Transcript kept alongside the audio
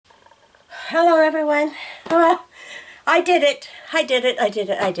Hello everyone. Well, I did it. I did it. I did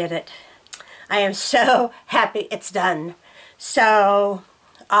it. I did it. I am so happy it's done. So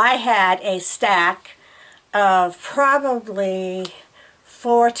I had a stack of probably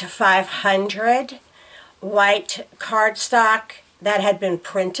 400 to 500 white cardstock that had been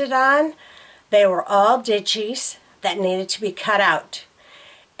printed on. They were all digis that needed to be cut out.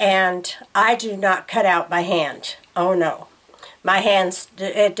 And I do not cut out by hand. Oh no. My hands,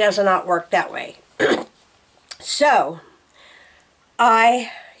 it does not work that way. So,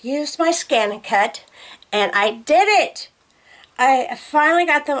 I used my ScanNCut, and I did it! I finally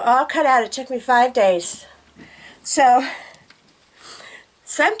got them all cut out. It took me 5 days. So,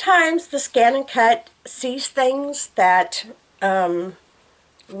 sometimes the ScanNCut sees things that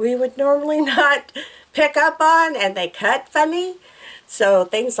we would normally not pick up on, and they cut funny. So,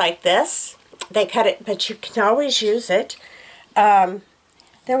 things like this, they cut it, but you can always use it.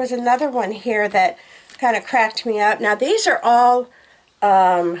 There was another one here that kind of cracked me up. Now these are all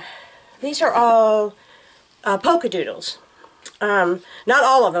polka doodles. Not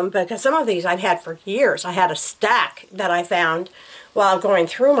all of them, because some of these I've had for years. I had a stack that I found while going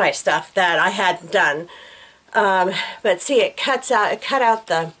through my stuff that I hadn't done. But see, it cut out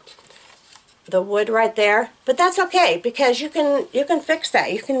the wood right there. But that's okay, because you can fix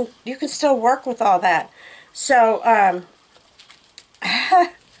that. You can still work with all that. So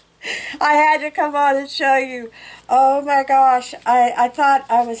I had to come on and show you. Oh my gosh, I thought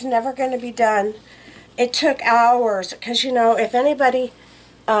I was never going to be done. It took hours, because you know, if anybody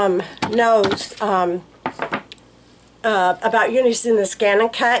knows about using the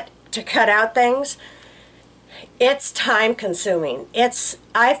ScanNCut to cut out things, it's time consuming.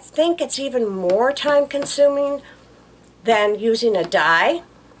 I think it's even more time consuming than using a die,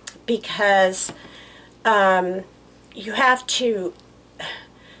 because you have to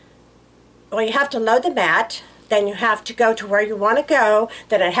load the mat, then you have to go to where you want to go,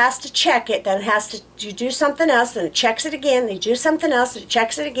 then it has to check it, then it has to you do something else, then it checks it again, then you do something else, it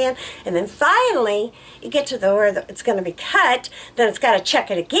checks it again, and then finally you get to where it's going to be cut, then it's got to check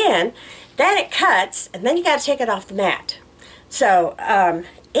it again, then it cuts, and then you got to take it off the mat. So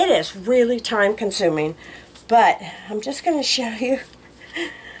it is really time consuming, but I'm just going to show you.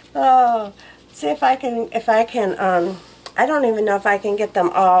 Oh, see if I can I don't even know if I can get them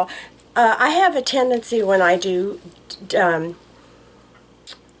all. I have a tendency when I do,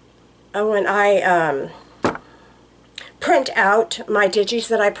 print out my digis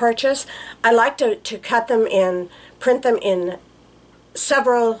that I purchase, I like to cut them in, print them in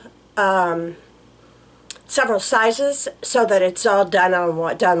several sizes, so that it's all done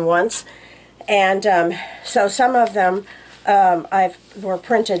once. And so some of them were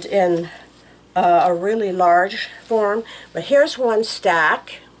printed in a really large form. But here's one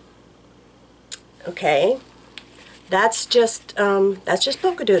stack. Okay, that's just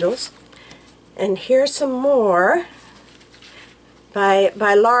polka doodles, and here's some more. By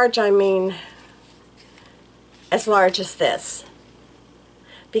large, I mean as large as this,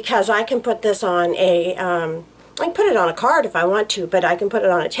 because I can put this on I can put it on a card if I want to, but I can put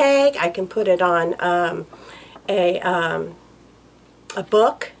it on a tag. I can put it on a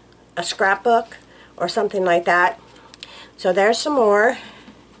book, a scrapbook, or something like that. So there's some more.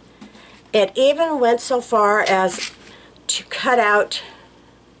 It even went so far as to cut out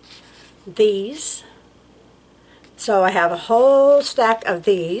these. So I have a whole stack of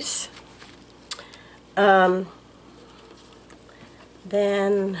these. Then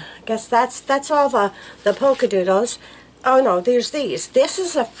I guess that's all the polka doodles. Oh no, there's these. This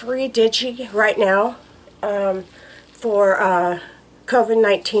is a free digi right now for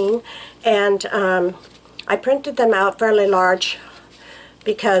COVID-19, and I printed them out fairly large,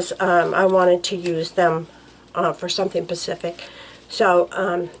 because I wanted to use them for something specific. So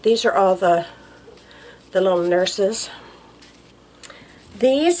these are all the little nurses.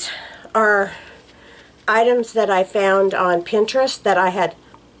 These are items that I found on Pinterest that I had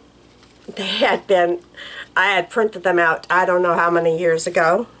printed them out, I don't know how many years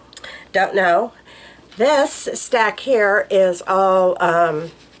ago. Don't know. This stack here is all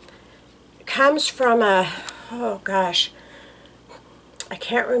comes from oh gosh, I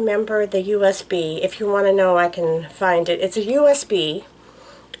can't remember the USB. If you want to know, I can find it. It's a USB,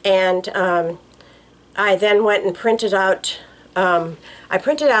 and I then went and printed out. I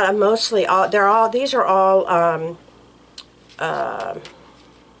printed out mostly all. These are all. Oh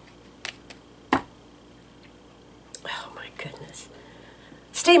my goodness,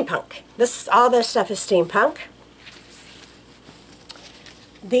 steampunk. All this stuff is steampunk.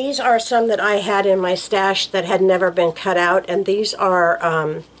 These are some that I had in my stash that had never been cut out, and these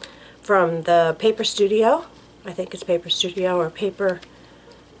are from the Paper Studio. I think it's Paper Studio or Paper,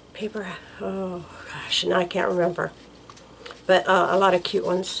 oh gosh, now I can't remember. But a lot of cute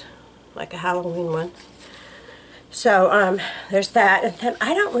ones, like a Halloween one. So there's that. And then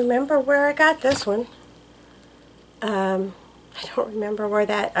I don't remember where I got this one. I don't remember where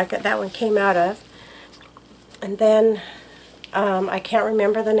that one came out of. And then I can't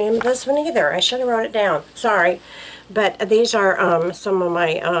remember the name of this one either. I should have wrote it down. Sorry. But these are some of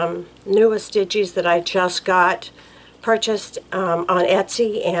my newest digis that I just purchased on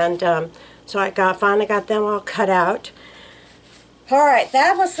Etsy. And so I finally got them all cut out. Alright,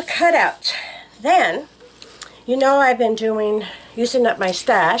 that was the cutout. Then, you know I've been using up my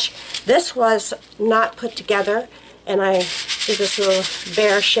stash. This was not put together, and I did this little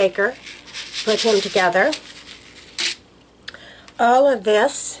bear shaker, put him together. All of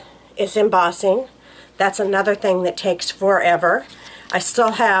this is embossing. That's another thing that takes forever. I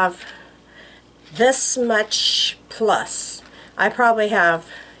still have this much plus. I probably have,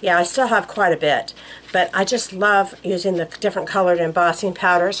 yeah, I still have quite a bit. But I just love using the different colored embossing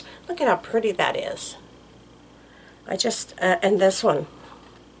powders. Look at how pretty that is. And this one.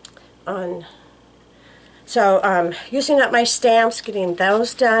 So using up my stamps, getting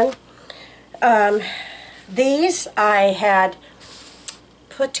those done. These I had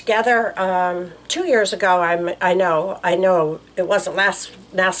put together 2 years ago. I know it wasn't last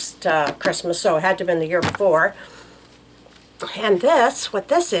Christmas, so it had to have been the year before. And what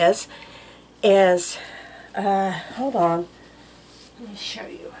this is hold on, let me show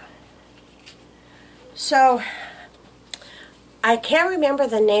you. So I can't remember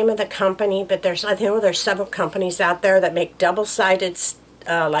the name of the company, but I know there's several companies out there that make double-sided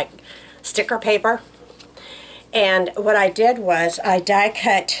like sticker paper. And what I did was I die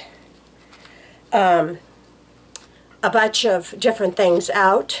cut a bunch of different things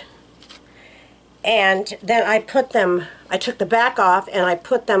out, and then I took the back off and I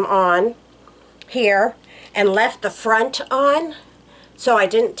put them on here and left the front on, so I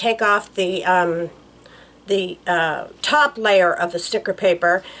didn't take off the top layer of the sticker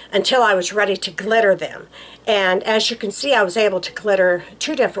paper until I was ready to glitter them. And as you can see, I was able to glitter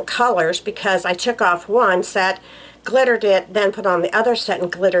 2 different colors because I took off one set, glittered it, then put on the other set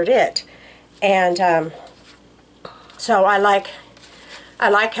and glittered it. And so I like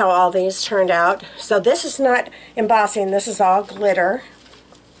how all these turned out. So this is not embossing, this is all glitter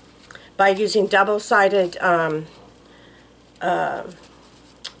by using double-sided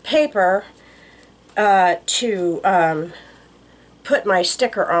paper to put my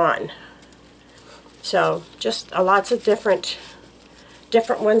sticker on. So just lots of different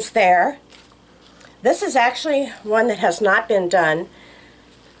ones there. This is actually one that has not been done.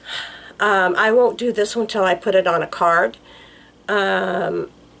 I won't do this one until I put it on a card.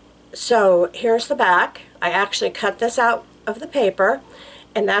 So here's the back. I actually cut this out of the paper,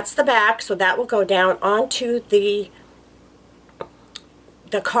 and that's the back, so that will go down onto the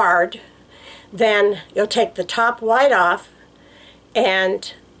card. Then you'll take the top white off,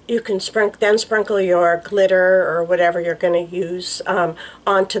 and you can sprinkle your glitter or whatever you're going to use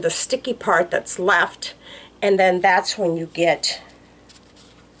onto the sticky part that's left, and then that's when you get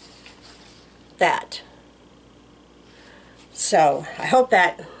that. So I hope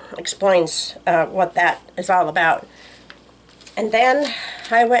that explains what that is all about. And then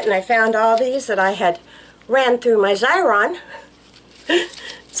I went and I found all these that I had ran through my Xyron.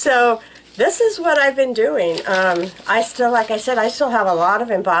 So this is what I've been doing. I still, like I said, I still have a lot of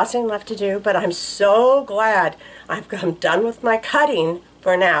embossing left to do, but I'm so glad I'm done with my cutting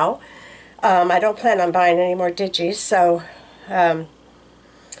for now. I don't plan on buying any more digis, so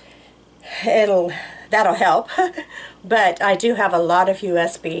that'll help. But I do have a lot of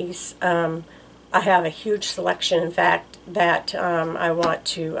USBs. I have a huge selection, in fact, that I want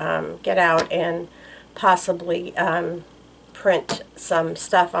to get out and possibly print some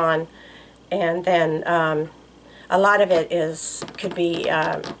stuff on. And then a lot of it could be,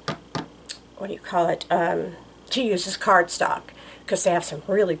 what do you call it, to use as cardstock, because they have some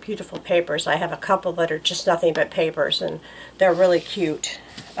really beautiful papers. I have a couple that are just nothing but papers, and they're really cute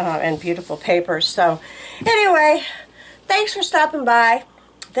and beautiful papers. So anyway, thanks for stopping by.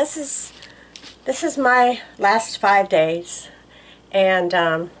 This is my last 5 days, and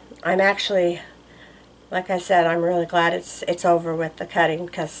I'm actually, like I said, I'm really glad it's over with the cutting,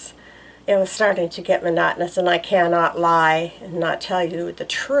 because it was starting to get monotonous, and I cannot lie and not tell you the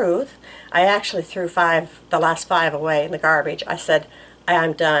truth. I actually threw the last 5 away in the garbage. I said,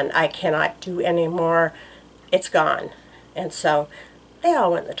 I'm done. I cannot do any more. It's gone. And so they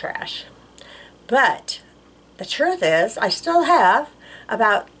all went in the trash. But the truth is, I still have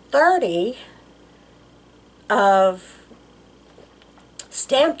about 30 of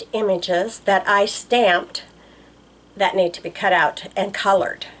stamped images that I stamped that need to be cut out and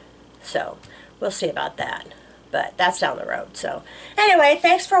colored. So we'll see about that. But that's down the road. So anyway,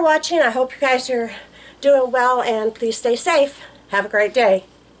 thanks for watching. I hope you guys are doing well, and please stay safe. Have a great day.